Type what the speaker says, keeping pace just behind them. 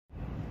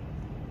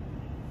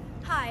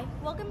Hi,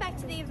 welcome back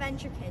to the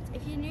Adventure Kids.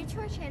 If you're new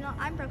to our channel,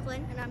 I'm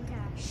Brooklyn. And I'm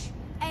Cash.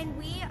 And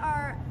we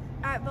are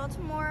at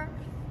Baltimore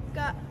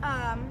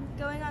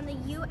going on the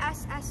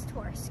USS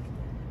Torsk.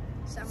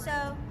 So,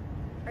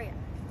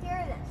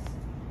 here it is.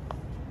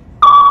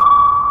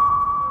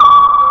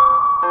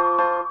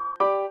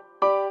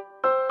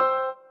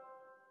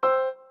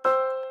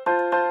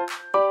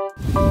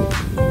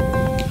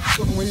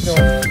 What are you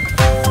doing?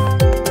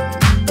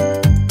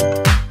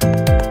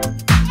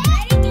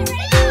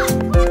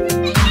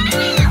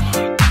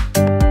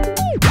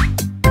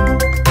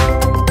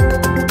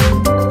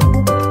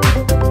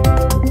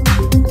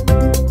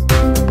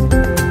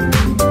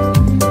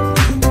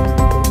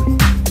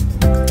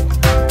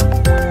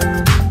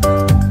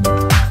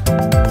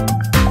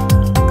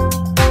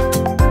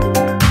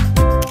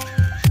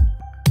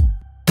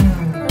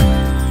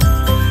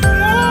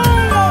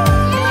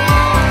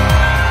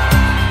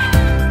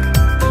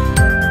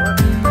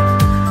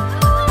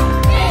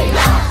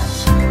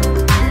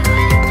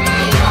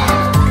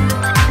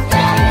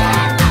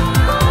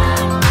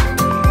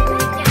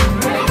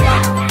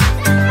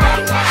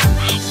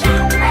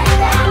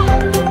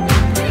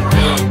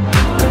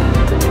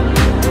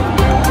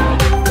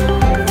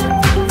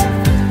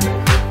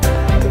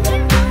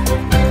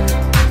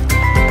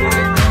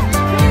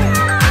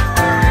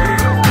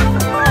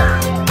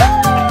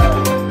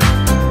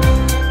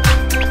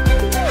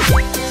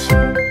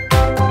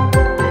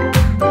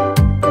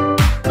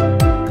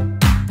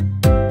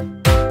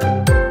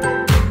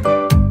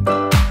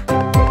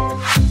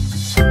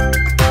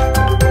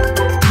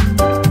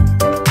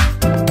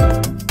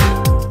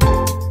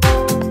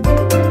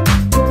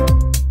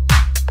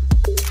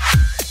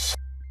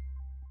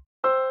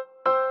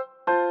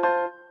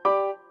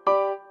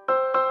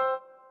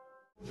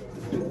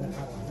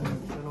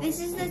 This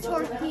is the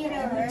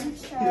torpedo room,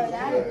 so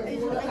that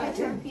is like a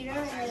torpedo,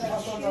 and they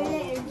like shoot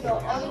it and go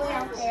all the way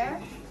out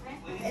there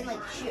and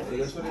like shoot.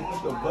 That's what they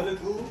put the bullet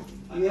through?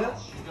 Yeah.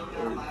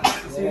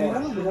 So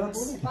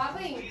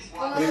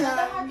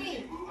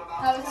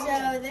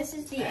this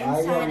is the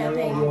inside of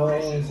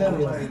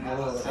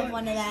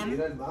one of them.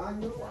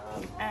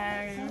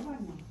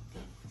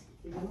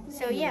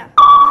 So yeah.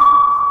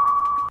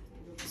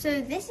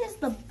 So this is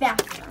the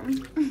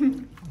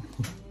bathroom.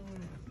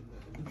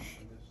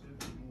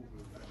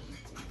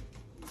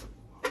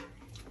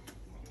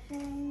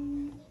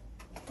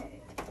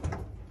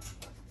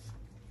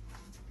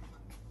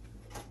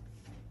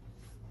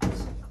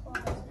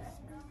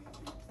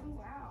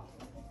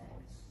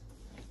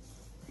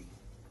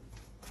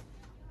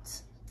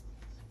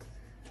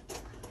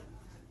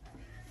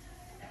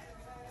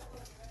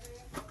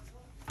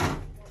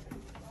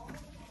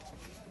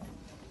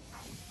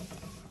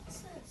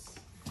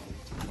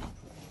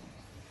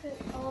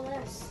 All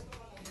this.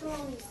 Look at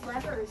all these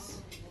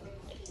levers.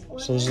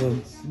 So this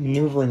is the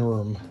maneuvering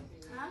room.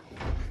 Huh?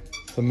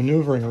 The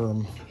maneuvering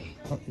room.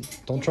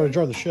 Don't try to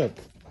drive the ship.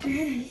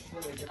 Maneuvering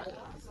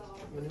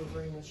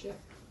the ship.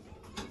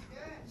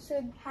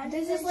 So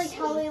this is like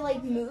how they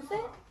like move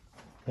it?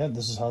 Yeah,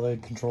 this is how they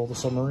control the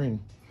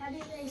submarine. How do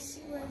they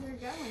see where they're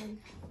going?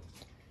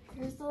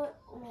 Here's the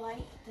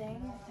light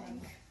thing, I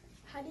think.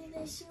 How do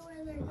they see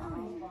where they're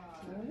going? I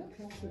don't know.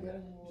 We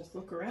gotta just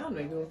look around.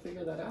 Maybe we'll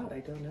figure that out. I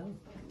don't know.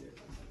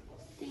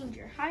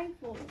 Danger, high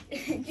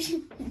voltage.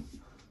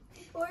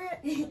 or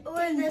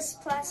this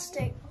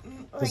plastic.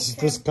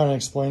 This kind of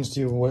explains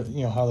to you what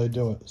how they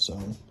do it. So.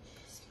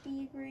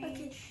 Speed reach.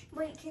 Okay,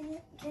 wait. Can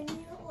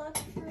you look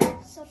for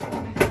something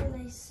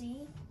where they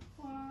see?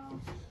 Wow.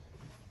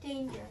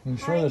 Danger. I'm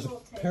sure there's a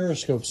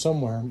periscope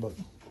somewhere, but.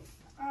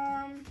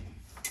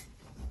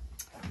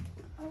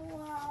 Oh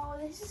wow,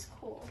 this is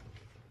cool.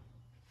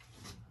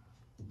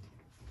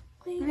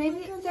 Wait,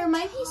 maybe there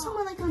might be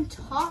someone like on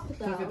top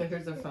though. Look,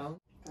 there's a phone.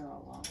 They're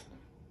all locked.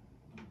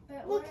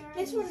 Look,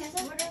 this one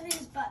isn't. What are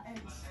these buttons?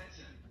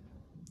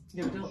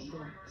 Yeah, but don't.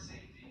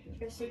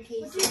 Just in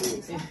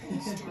case.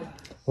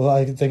 Well,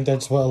 I think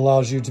that's what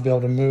allows you to be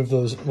able to move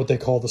those, what they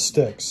call the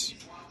sticks.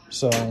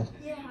 So.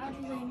 Yeah, how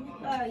do they move?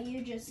 Oh,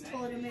 you just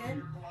hold them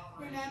in,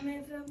 and I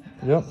move them.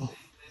 Yep.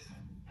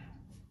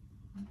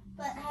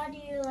 But how do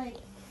you like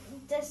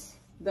this?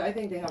 I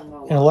think they have them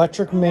all. An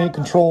electric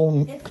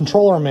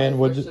controller man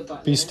would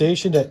be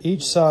stationed at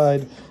each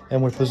side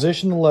and would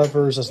position the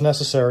levers as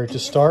necessary to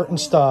start and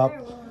stop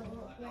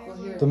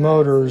the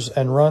motors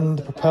and run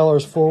the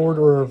propellers forward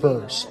or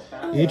reverse.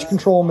 Each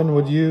controlman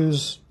would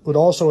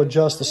also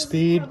adjust the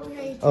speed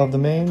of the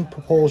main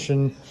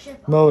propulsion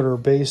motor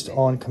based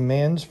on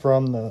commands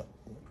from the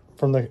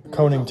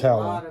conning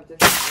tower.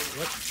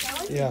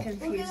 Yeah.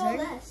 Look at all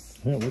this.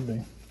 Yeah, it would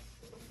be.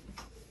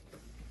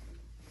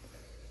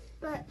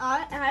 But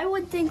I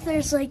would think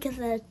there's like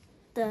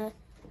the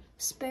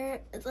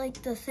spare, like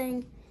the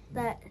thing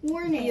that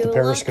you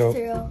look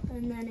through,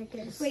 and then it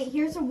goes. Wait,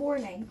 here's a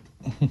warning.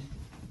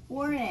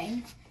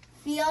 Warning: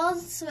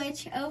 field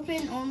switch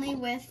open only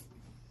with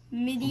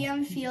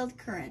medium field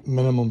current.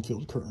 Minimum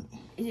field current.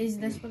 Is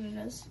this what it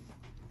is?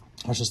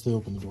 That's just to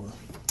open the door.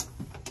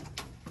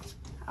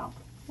 Oh,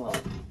 well,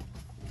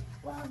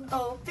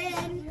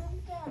 open.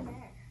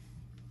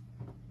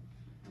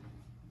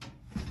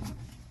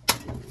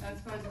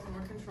 That's why there's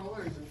more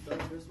controllers and stuff.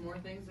 There's more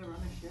things that run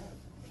a ship.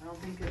 I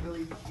don't think it really,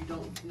 you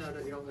don't go down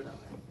there.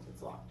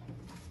 It's locked.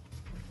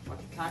 Watch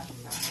the catch.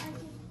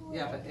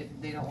 Yeah, but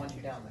they don't want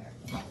you down there.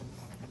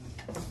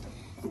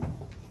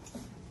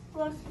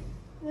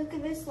 Look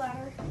at this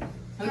ladder.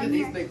 Look at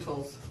these big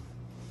tools.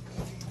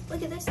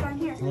 Look at this down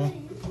here. Yeah.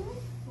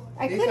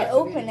 I could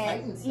open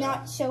it,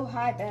 not so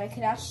high, but I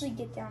could actually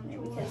get down there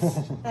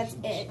because that's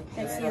it.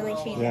 That's the only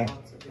chain there.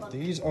 Yeah.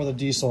 These are the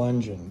diesel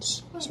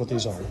engines. That's what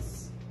these are.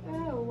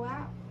 Oh,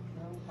 wow.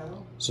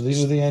 So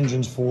these are the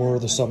engines for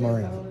the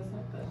submarine.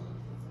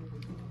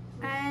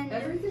 And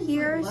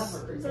here's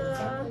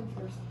the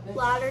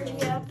ladder to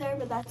get up there,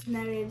 but that's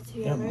netted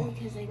together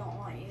because they don't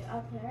want you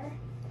up there.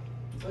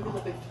 Look at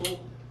the big tool.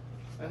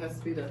 That has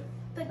to be the,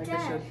 like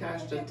I showed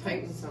Cash, to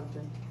tighten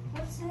something.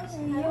 What's this?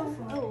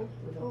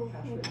 Oh, I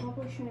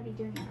probably shouldn't be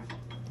doing that.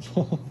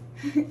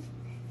 The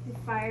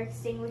fire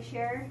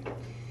extinguisher.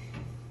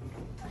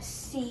 A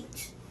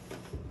seat.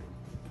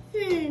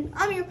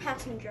 I'm your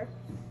passenger.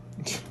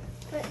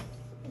 But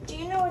do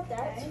you know what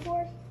that's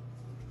for?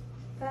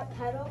 That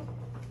pedal?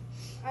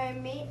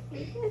 Maybe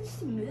it's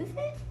to move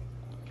it?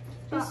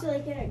 Just to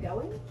like get it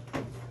going?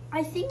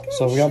 I think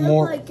So we got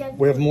more.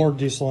 We have more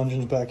diesel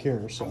engines back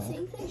here. So. I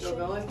think they Still should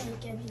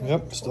going?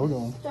 Yep, still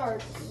going.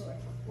 Start.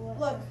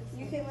 Look,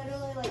 you can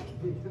literally like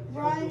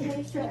run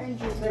boost your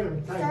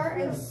engine.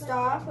 Start and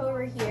stop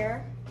over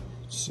here.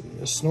 Let's see,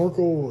 a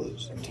snorkel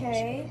was.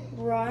 Okay,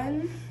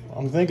 run.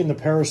 I'm thinking the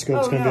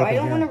periscope's Oh gonna no, be up I in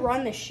don't here. want to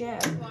run the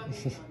ship.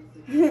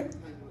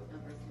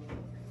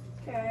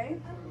 Okay.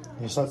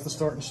 You just have to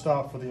start and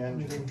stop for the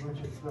engine.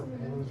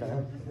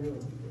 Okay.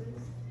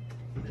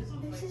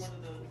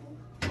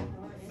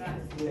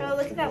 Oh,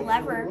 look at that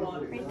lever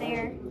right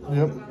there.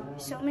 Yep.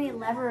 So many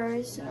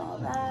levers and all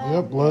that.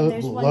 Yep. And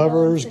there's one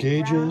Levers, going to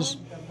the gauges.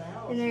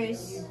 ground. And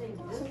there's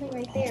something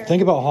right there.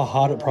 Think about how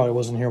hot it probably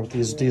was in here with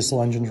these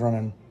diesel engines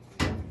running.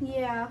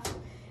 Yeah.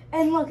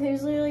 And look,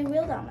 there's literally a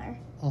wheel down there.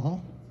 Uh-huh.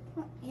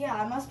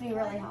 Yeah, it must be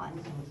really hot.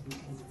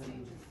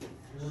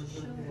 There's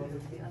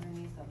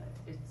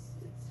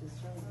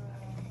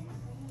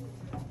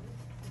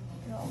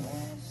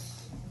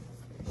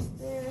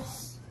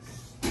this.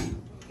 And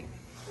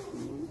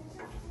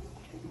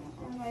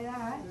like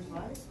that.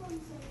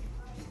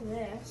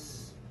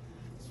 This.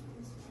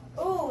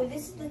 Oh,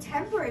 this is the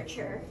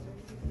temperature.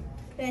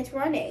 And it's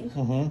running.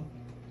 Uh-huh.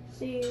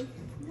 See?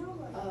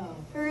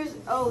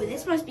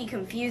 This must be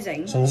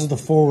confusing. So this is the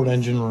forward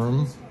engine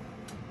room.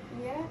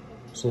 Yeah.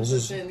 So this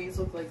is. And these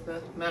look like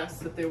the masks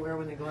that they wear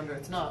when they go under.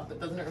 It's not, but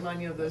doesn't it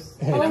remind you of those?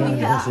 Oh,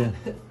 yeah.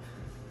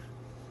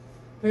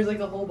 There's like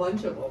a whole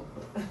bunch of them.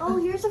 Oh,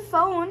 here's a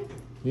phone.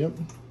 Yep.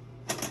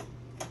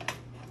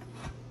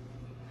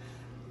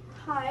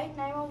 Hi,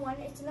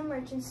 911. It's an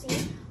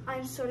emergency.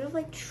 I'm sort of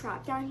like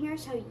trapped down here,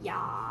 so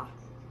yeah.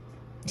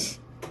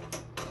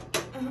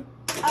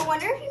 I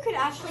wonder if you could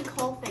actually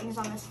call things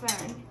on this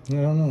phone.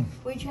 I don't know.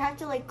 Would you have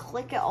to like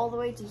click it all the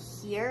way to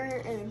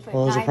here and then put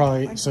Well, is it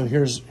probably so?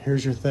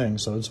 Here's your thing.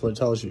 So that's what it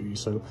tells you.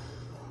 So,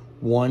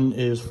 1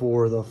 is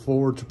for the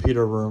forward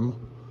torpedo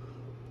room.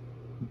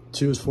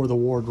 2 is for the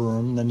ward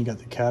room. Then you got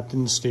the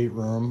captain's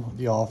stateroom,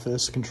 the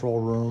office,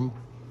 control room,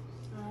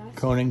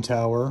 conning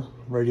tower,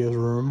 radio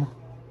room.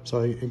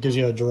 So it gives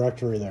you a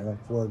directory there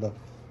for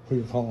who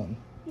you're calling.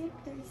 Yep,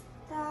 there's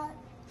that.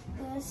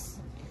 This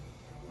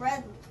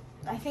red.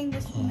 I think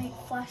this will make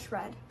flash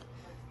red.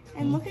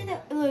 And look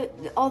at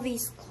all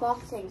these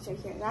clock things right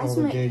here. That's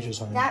All the gauges,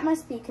 honey. That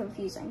must be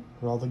confusing.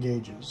 For all the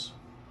gauges.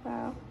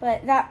 Wow,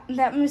 but that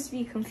must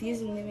be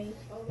confusing to me.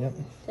 Yep.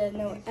 To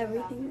know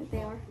everything that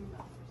they are.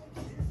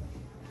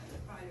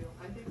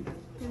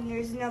 And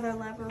there's another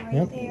lever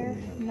right there.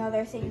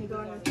 Another thing to go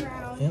on the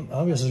ground. Yep.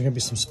 Obviously, there's gonna be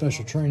some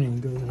special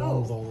training to go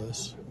along with all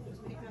this.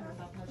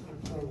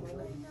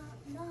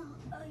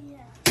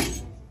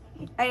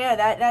 I know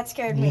that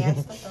scared me. I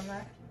slipped on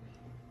that.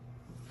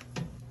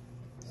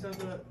 So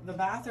the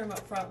bathroom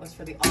up front was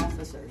for the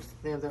officers.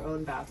 They have their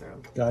own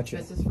bathroom. Gotcha.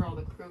 This is for all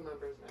the crew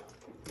members now.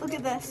 Look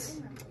at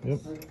this. Yep.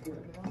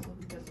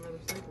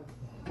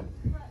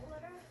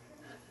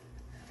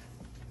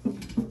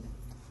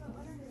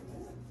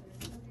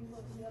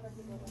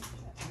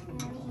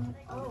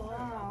 Oh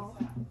wow.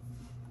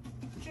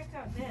 Check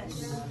out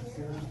this.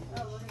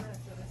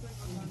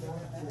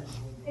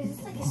 Is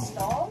this like a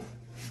stall?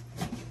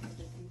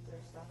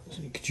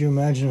 Could you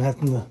imagine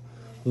having to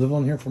live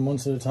on here for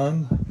months at a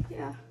time?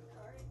 Yeah.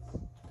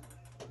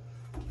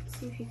 Let's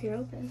see if you can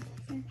open.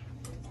 I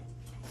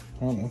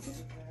don't know.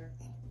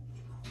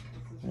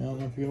 I don't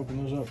know if you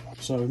open those up.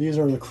 So these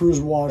are the cruise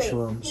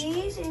washrooms.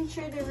 Please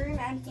ensure the room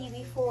empty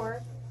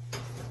before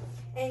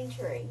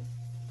entering.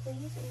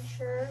 Please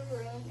ensure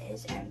room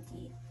is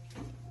empty.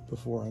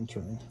 Before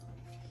entering.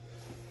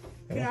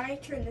 Can I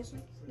turn this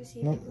one to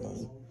see? Nope.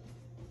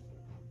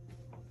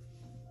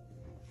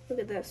 Look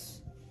at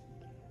this.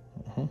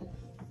 Uh-huh.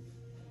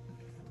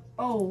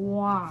 Oh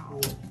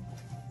wow.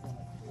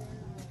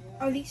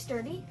 Are these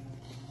sturdy?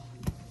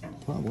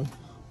 Probably.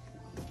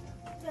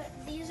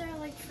 These are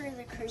like for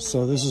the cruise.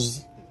 So this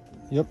is,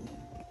 yep.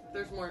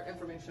 There's more more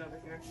information over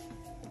here.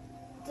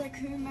 The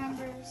crew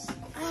members.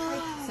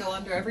 So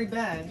under every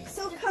bed.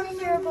 So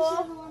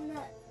comfortable.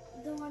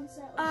 The ones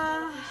that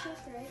like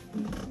shift, right?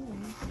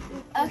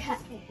 Okay.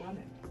 And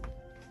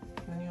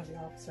then you have the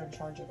officer in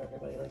charge of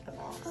everybody, like the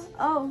boss.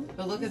 Oh.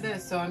 But look at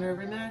this. So under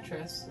every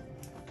mattress,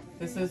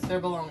 this is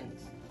their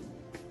belongings.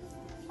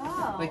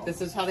 Oh. Like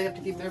this is how they have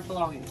to keep their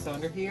belongings. So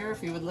under here,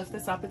 if you would lift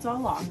this up, it's all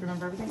locked.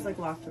 Remember, everything's like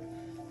locked.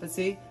 But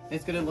see,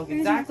 it's gonna look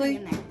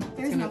exactly.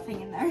 There's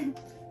nothing in there.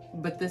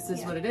 But this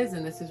is what it is,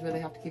 and this is where they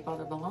have to keep all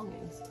their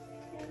belongings.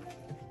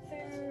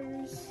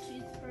 There's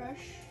toothbrush,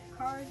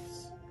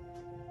 cards.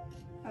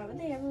 Oh, would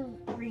they ever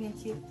bring a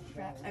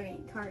toothbrush? I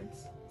mean,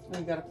 cards.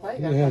 Well, you gotta play.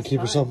 Yeah, keep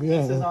yourself.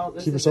 Yeah,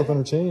 keep yourself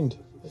entertained.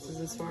 This is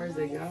as far as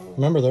they go.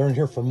 Remember, they're in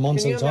here for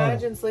months at a time. Can you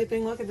imagine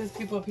sleeping? Look at this.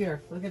 People up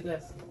here. Look at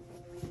this.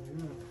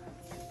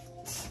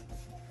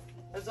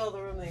 That's all the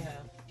room they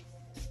have.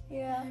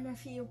 Yeah, and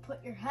if you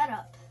put your head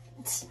up.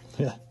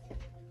 Yeah.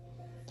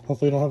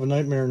 Hopefully you don't have a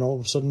nightmare and all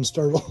of a sudden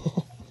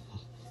startle.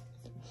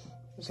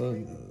 So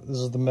this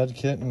is the med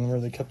kit and where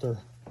they kept their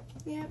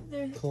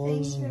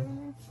clothes.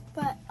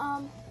 But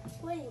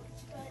wait,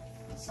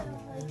 so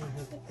like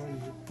the crew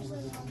members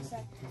are the ones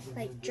that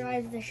like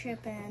drive the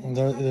ship in. And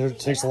there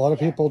takes a lot of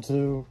people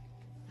to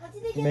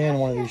man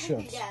one of these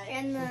ships.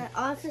 And the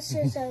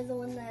officers are the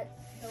one that.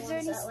 Is there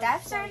any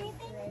steps or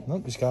anything?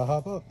 Nope, just gotta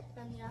hop up.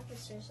 And the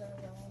officers are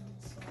the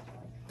ones that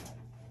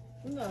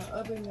like. No,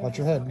 up in there. Watch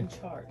your head. In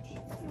charge.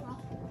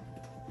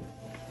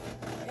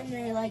 And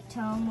they like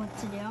tell them what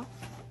to do.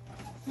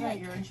 Yeah,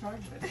 like, you're in charge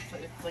of it.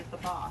 It's like the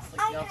boss.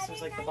 Like the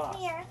officer's like the boss.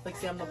 Like,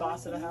 see, I'm the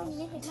boss of the house.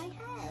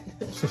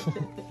 This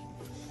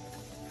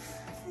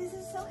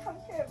is so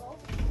comfortable.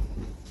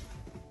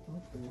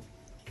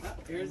 Oh,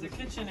 here's the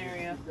kitchen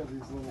area.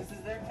 This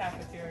is their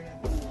cafeteria.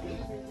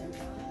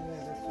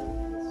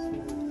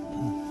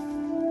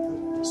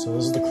 So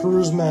this is the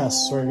crew's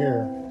mess right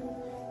here.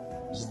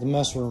 This is the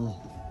mess room.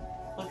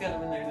 Look at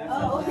them in there.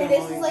 Oh, okay,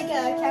 this is like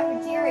a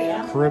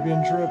cafeteria.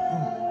 Caribbean trip.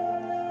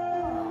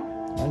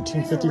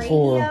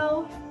 1954.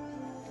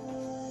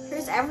 There's,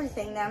 there's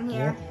everything down here.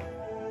 Yeah.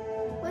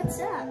 What's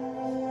that?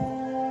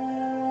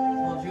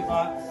 Little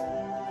jukebox.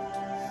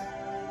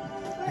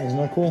 Isn't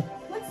that cool?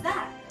 What's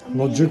that?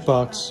 Little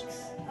jukebox.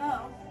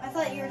 Oh, I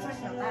thought you were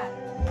talking about that.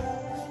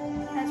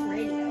 That's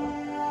radio.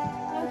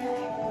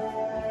 Okay.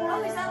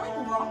 Oh, is that like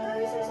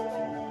lockers or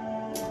something?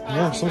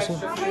 Yeah, some extra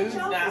sort. food,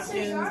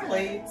 napkins,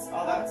 plates,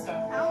 all that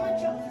stuff. How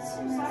much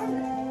officers are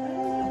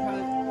there?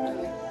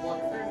 Probably one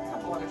for a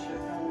couple on a ship.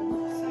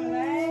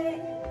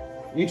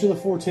 Each of the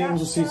 4 tables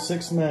will seat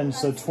 6 men,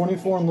 so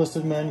 24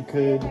 enlisted men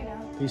could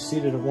be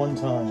seated at one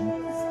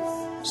time.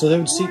 So they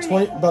would seat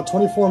about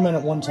 24 men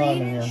at one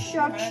time in here.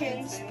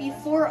 Instructions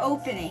before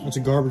opening. It's a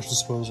garbage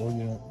disposal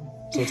unit.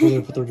 So that's where they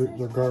put their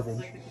garbage.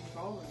 Like the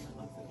control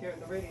room. Here,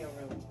 the radio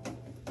room.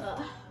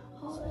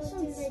 Oh, this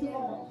one's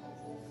small.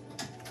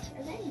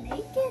 Are they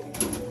naked?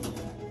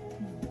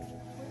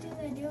 What do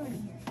they do in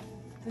here?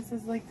 This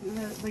is like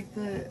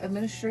the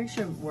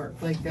administration work.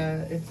 Like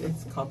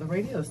it's called the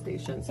radio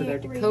station. So they're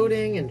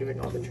decoding and doing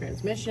all the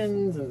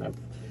transmissions and the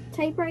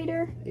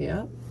typewriter.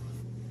 Yeah.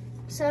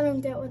 So I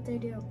don't get what they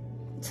do.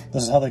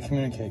 This is how they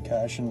communicate,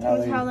 Cash, and how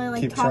they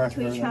like keep talk track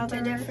to of each everything.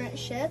 other. Different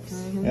ships.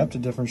 Mm-hmm. Yep, to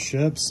different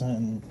ships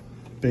and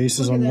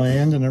bases on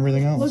land and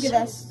everything else. Look at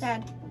this,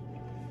 Dad.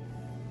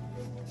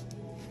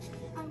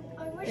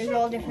 There's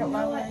all different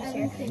levels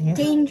here. Yeah.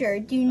 Danger: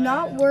 do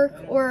not work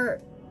or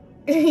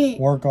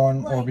work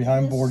on or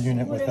behind board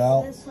unit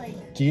without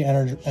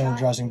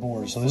de-energizing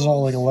boards. So this is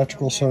all like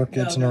electrical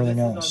circuits and everything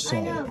else.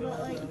 So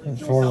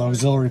for the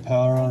auxiliary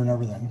power and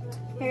everything.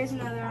 Here's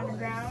another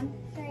underground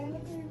thing.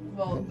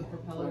 Well, the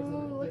propellers.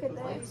 Ooh, look at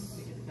this.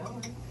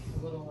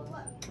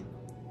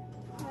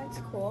 That's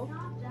cool.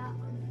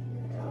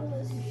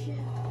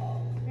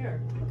 Here.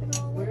 Look at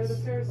all Where are the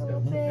this.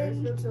 periscopes? The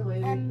periscopes are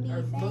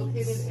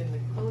located in the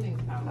coning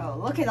tower. Oh,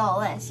 look at all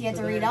this. You have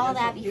to read all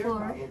that before.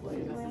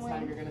 Probably. This is how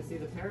you're going to see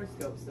the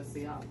periscopes to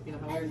see up. You know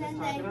how we were just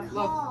talking about?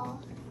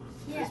 Look,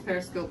 there's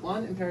periscope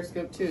 1 and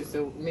periscope 2.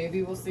 So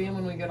maybe we'll see them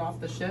when we get off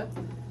the ship.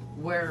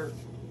 Where?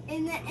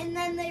 And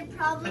then they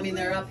probably. I mean,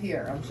 they're up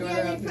here. I'm sure they're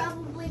up here. Yeah, they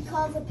probably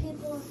call the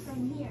people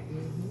from here.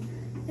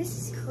 This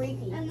is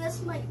creepy. And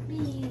this might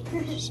be.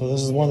 So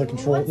this is one of the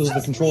control. This is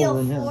the control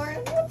room here.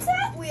 What's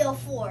that wheel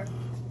for?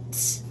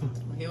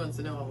 He wants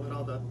to know what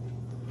all the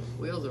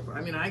wheels are for.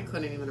 I mean, I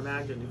couldn't even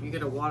imagine. If you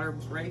get a water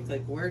break,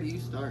 like, where do you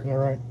start? All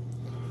right.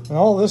 And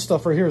all this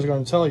stuff right here is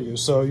going to tell you.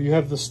 So you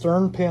have the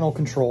stern panel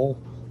control,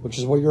 which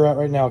is what you're at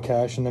right now,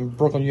 Cash. And then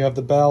Brooklyn, you have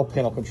the bow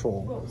panel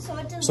control.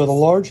 So the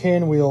large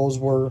hand wheels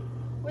were.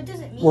 What does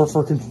it mean? Were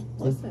for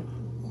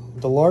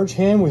the large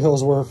hand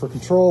wheels were for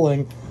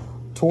controlling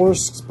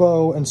Torsk's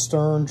bow and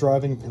stern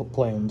driving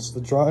planes.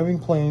 The driving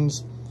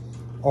planes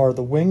are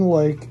the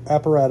wing-like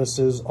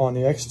apparatuses on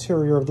the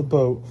exterior of the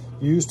boat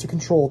used to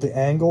control the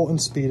angle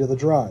and speed of the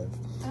drive.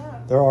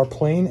 There are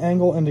plane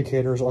angle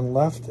indicators on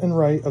left and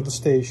right of the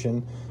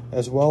station,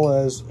 as well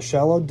as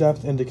shallow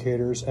depth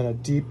indicators and a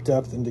deep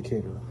depth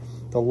indicator.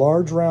 The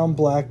large round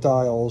black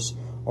dials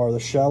are the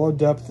shallow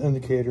depth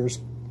indicators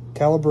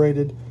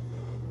calibrated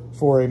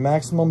for a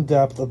maximum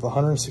depth of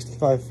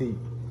 165 feet.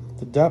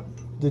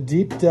 The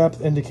deep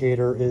depth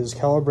indicator is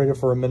calibrated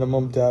for a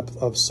minimum depth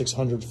of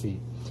 600 feet.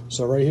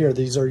 So right here,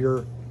 these are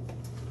your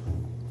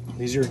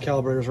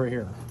calibrators right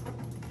here.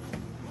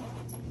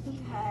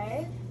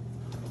 Okay.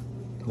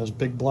 Those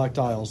big black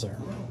dials there.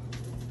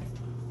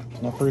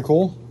 Isn't that pretty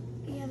cool?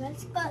 Yeah,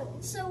 that's but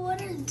so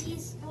what are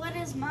these what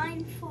is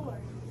mine for?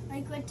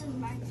 Like what does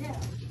mine do?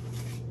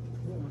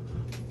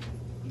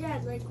 Yeah,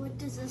 like what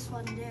does this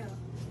one do?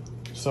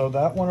 So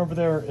that one over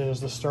there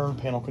is the stern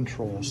panel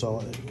control.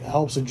 So it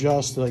helps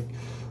adjust like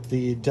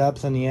the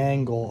depth and the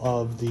angle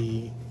of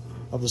the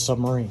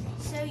submarine.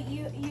 So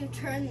you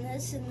turn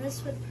this, and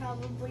this would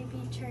probably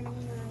be turning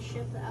the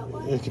ship that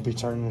way? It could be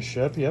turning the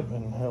ship, yep,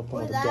 and helping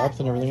with the depth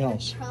and everything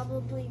else.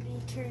 Probably be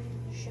turning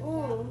the ship that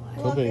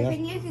way. Could be, yeah. I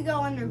think you could go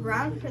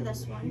underground for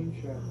this one.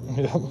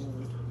 Yep.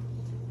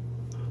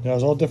 Yeah,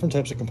 there's all different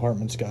types of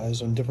compartments,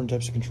 guys, and different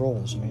types of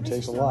controls. I mean, it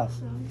takes a lot.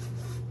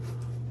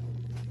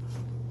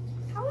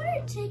 How would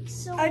it take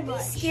so much? I'd be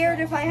scared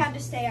if I had to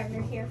stay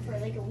under here for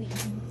like a week.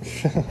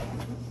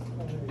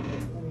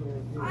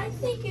 I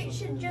think it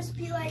should just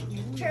be like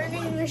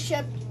turning the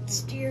ship,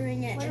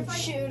 steering it, and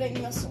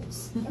shooting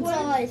missiles. That's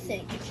all I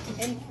think.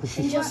 And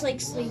just like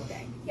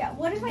sleeping. Yeah,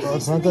 what if I Well, did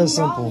it's not something that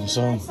simple, wrong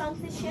so. and I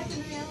sunk the ship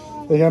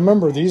and Yeah,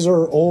 remember, these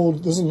are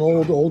old. This is an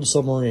old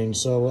submarine,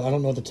 so I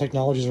don't know what the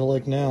technologies are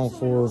like now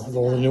for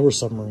all the newer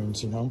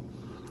submarines, you know?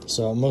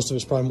 So most of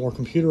it's probably more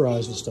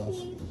computerized and stuff.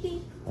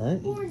 All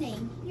right,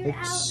 warning, you're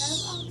out of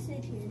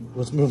oxygen.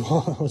 let's move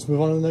on. Let's move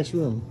on to the next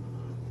room.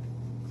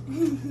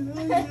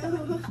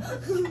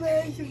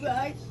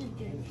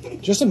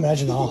 Just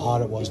imagine how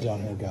hot it was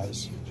down here,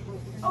 guys.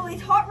 Oh,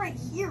 it's hot right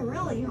here,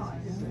 really hot.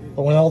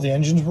 But when all the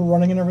engines were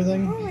running and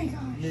everything, Oh my gosh.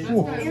 That's Ooh.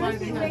 why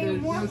they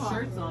had no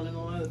shirts on in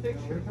a lot of the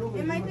pictures.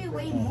 It might be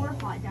way more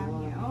hot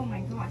down here. Oh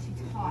my gosh,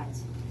 it's hot.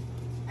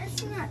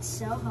 It's not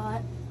so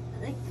hot.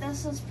 I think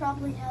this is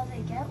probably how they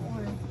get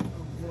warm.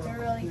 They're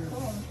really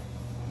cold.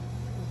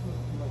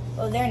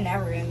 Oh, they're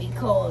never gonna be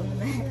cold.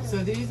 So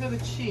these are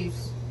the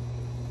chiefs.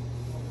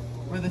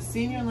 Were the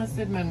senior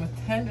enlisted men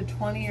with 10 to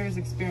 20 years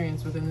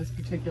experience within this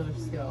particular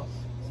skill.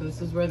 So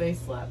this is where they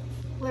slept.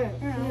 Where?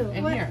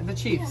 And here, the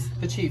chiefs.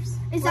 The chiefs.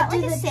 Is that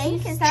like a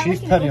sink? Is that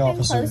Chief like petty an open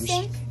officers. close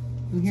sink?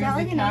 And here's that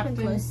the like an open captain's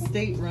close sink?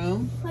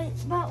 stateroom. Wait,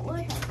 but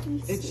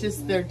what? It's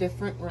just their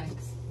different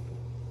ranks.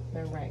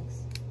 Their ranks.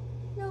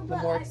 No, The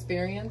but more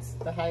experienced,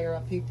 the higher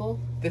up people.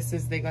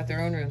 They got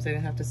their own rooms. They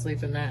didn't have to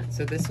sleep in that.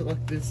 So this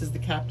is the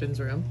captain's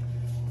room.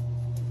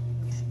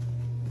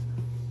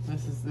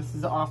 This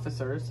is the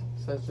officers.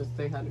 So it's just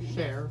they had to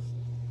share,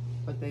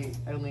 but they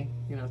only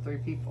 3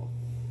 people.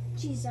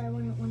 Jeez, I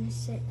wouldn't want to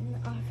sit in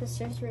the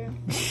officer's room.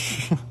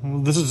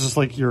 well, this is just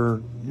like your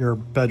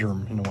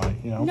bedroom in a way,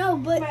 you know? No,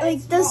 but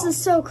like this is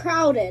so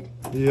crowded.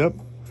 Yep.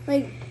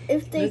 Like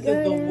if they This is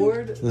go the to...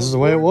 ward. This is the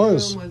way it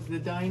was. Room was the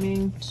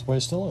dining. That's the way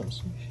it still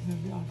is. We should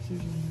have the officers in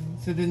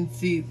there. So then,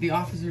 see, the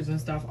officers and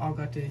stuff all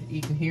got to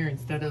eat in here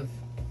instead of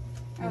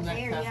in that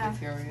there, yeah.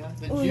 cafeteria.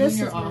 The Oh, this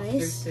junior is officer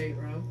nice.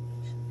 stateroom.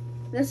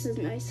 This is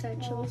nice, Little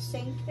actually.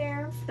 sink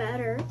there.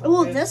 Better.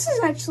 Oh, this is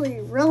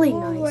actually really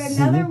Oh, nice.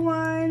 another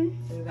one.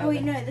 They Oh have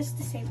wait, no, this is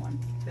the same one.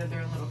 They have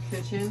their little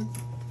kitchen.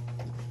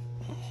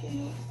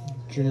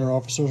 Junior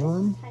officer's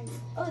room.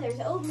 Oh, there's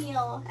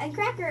oatmeal and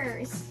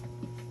crackers.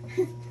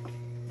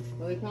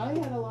 Well, they probably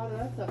had a lot of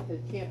that stuff. They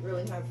can't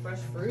really have fresh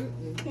fruit.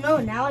 And No,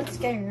 now it's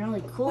getting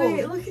really cool.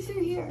 Wait, look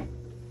through here.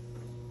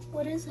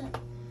 What is it?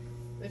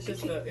 it's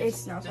just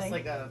It's nothing. just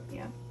like a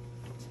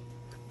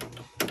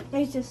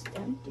It's just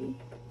empty.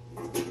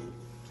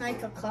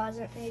 Like a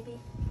closet, maybe.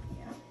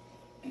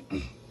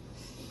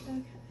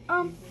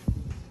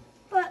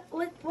 But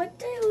what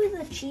do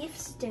the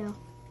chiefs do?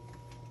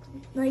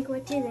 Like,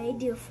 what do they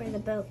do for the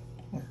boat?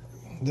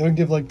 They would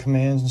give like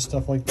commands and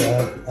stuff like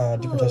that,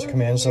 different types of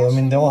commands. So I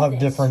mean, they all have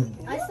different.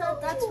 I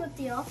thought that's what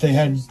the officers They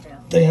had do.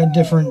 they had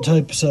different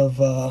types of.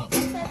 I thought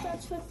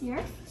that's what the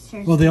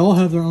officers Well, they all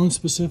have their own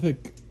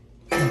specific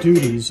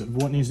duties of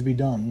what needs to be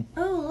done.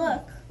 Oh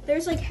look,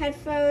 there's like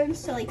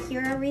headphones to like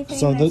hear everything.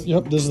 So That's-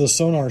 yep, this is the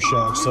sonar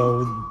shack.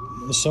 So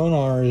the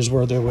sonar is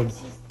where they would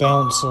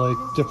bounce like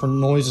different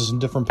noises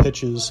and different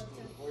pitches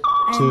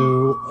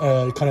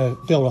to kind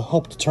of be able to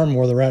help determine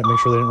where they're at, make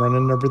sure they didn't run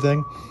into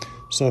everything.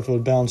 So if it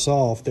would bounce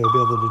off, they would be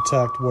able to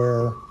detect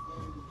where it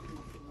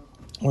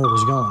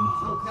was going.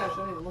 oh gosh, I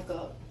didn't even look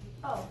up.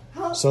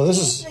 Oh, So this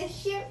is the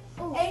ship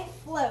it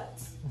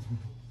floats.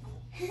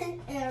 And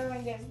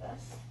everyone goes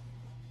this.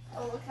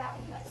 Oh look that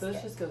one. That's So this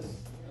good. just goes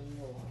under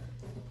the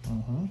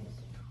water.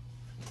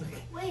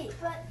 Wait,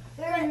 but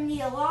They're gonna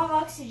need a lot of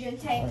oxygen all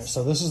right, tanks.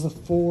 so this is the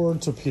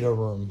forward torpedo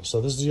room.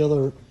 So this is the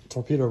other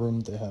torpedo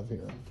room that they have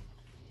here.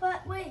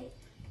 wait.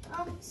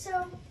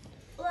 So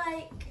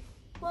like,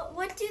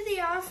 what do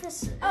the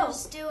officers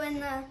do in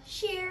the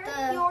Share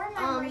the, your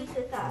memories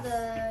with us.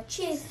 the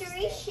chiefs?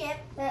 History ship.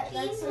 That's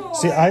More.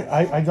 See,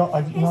 I don't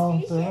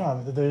no, they're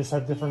not. They just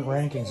have different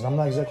rankings, and I'm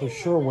not exactly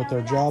sure what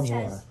their jobs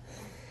were.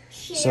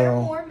 Share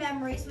So- more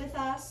memories with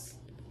us.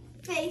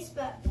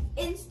 Facebook,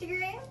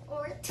 Instagram,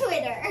 or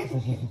Twitter.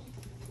 here.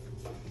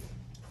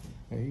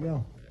 There you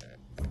go.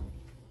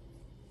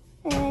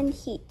 And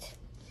heat.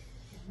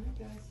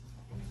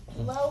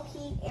 Low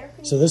heat air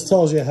conditioning. So this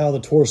tells you how the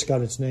Torsk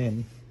got its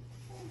name.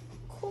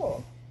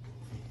 Cool.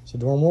 So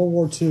during World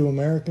War II,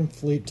 American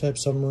fleet-type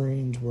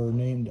submarines were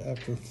named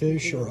after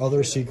fish or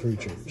other sea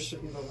creatures.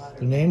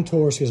 The name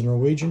Torsk is a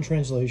Norwegian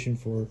translation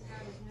for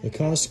the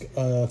cusk,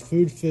 a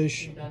food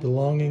fish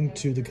belonging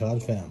to the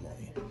cod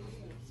family.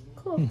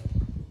 Cool.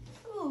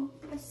 Ooh,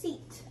 a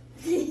seat.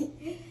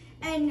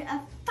 And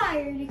a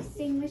fire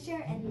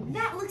extinguisher, and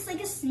that looks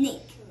like a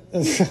snake.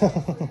 Those are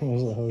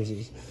the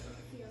hoses.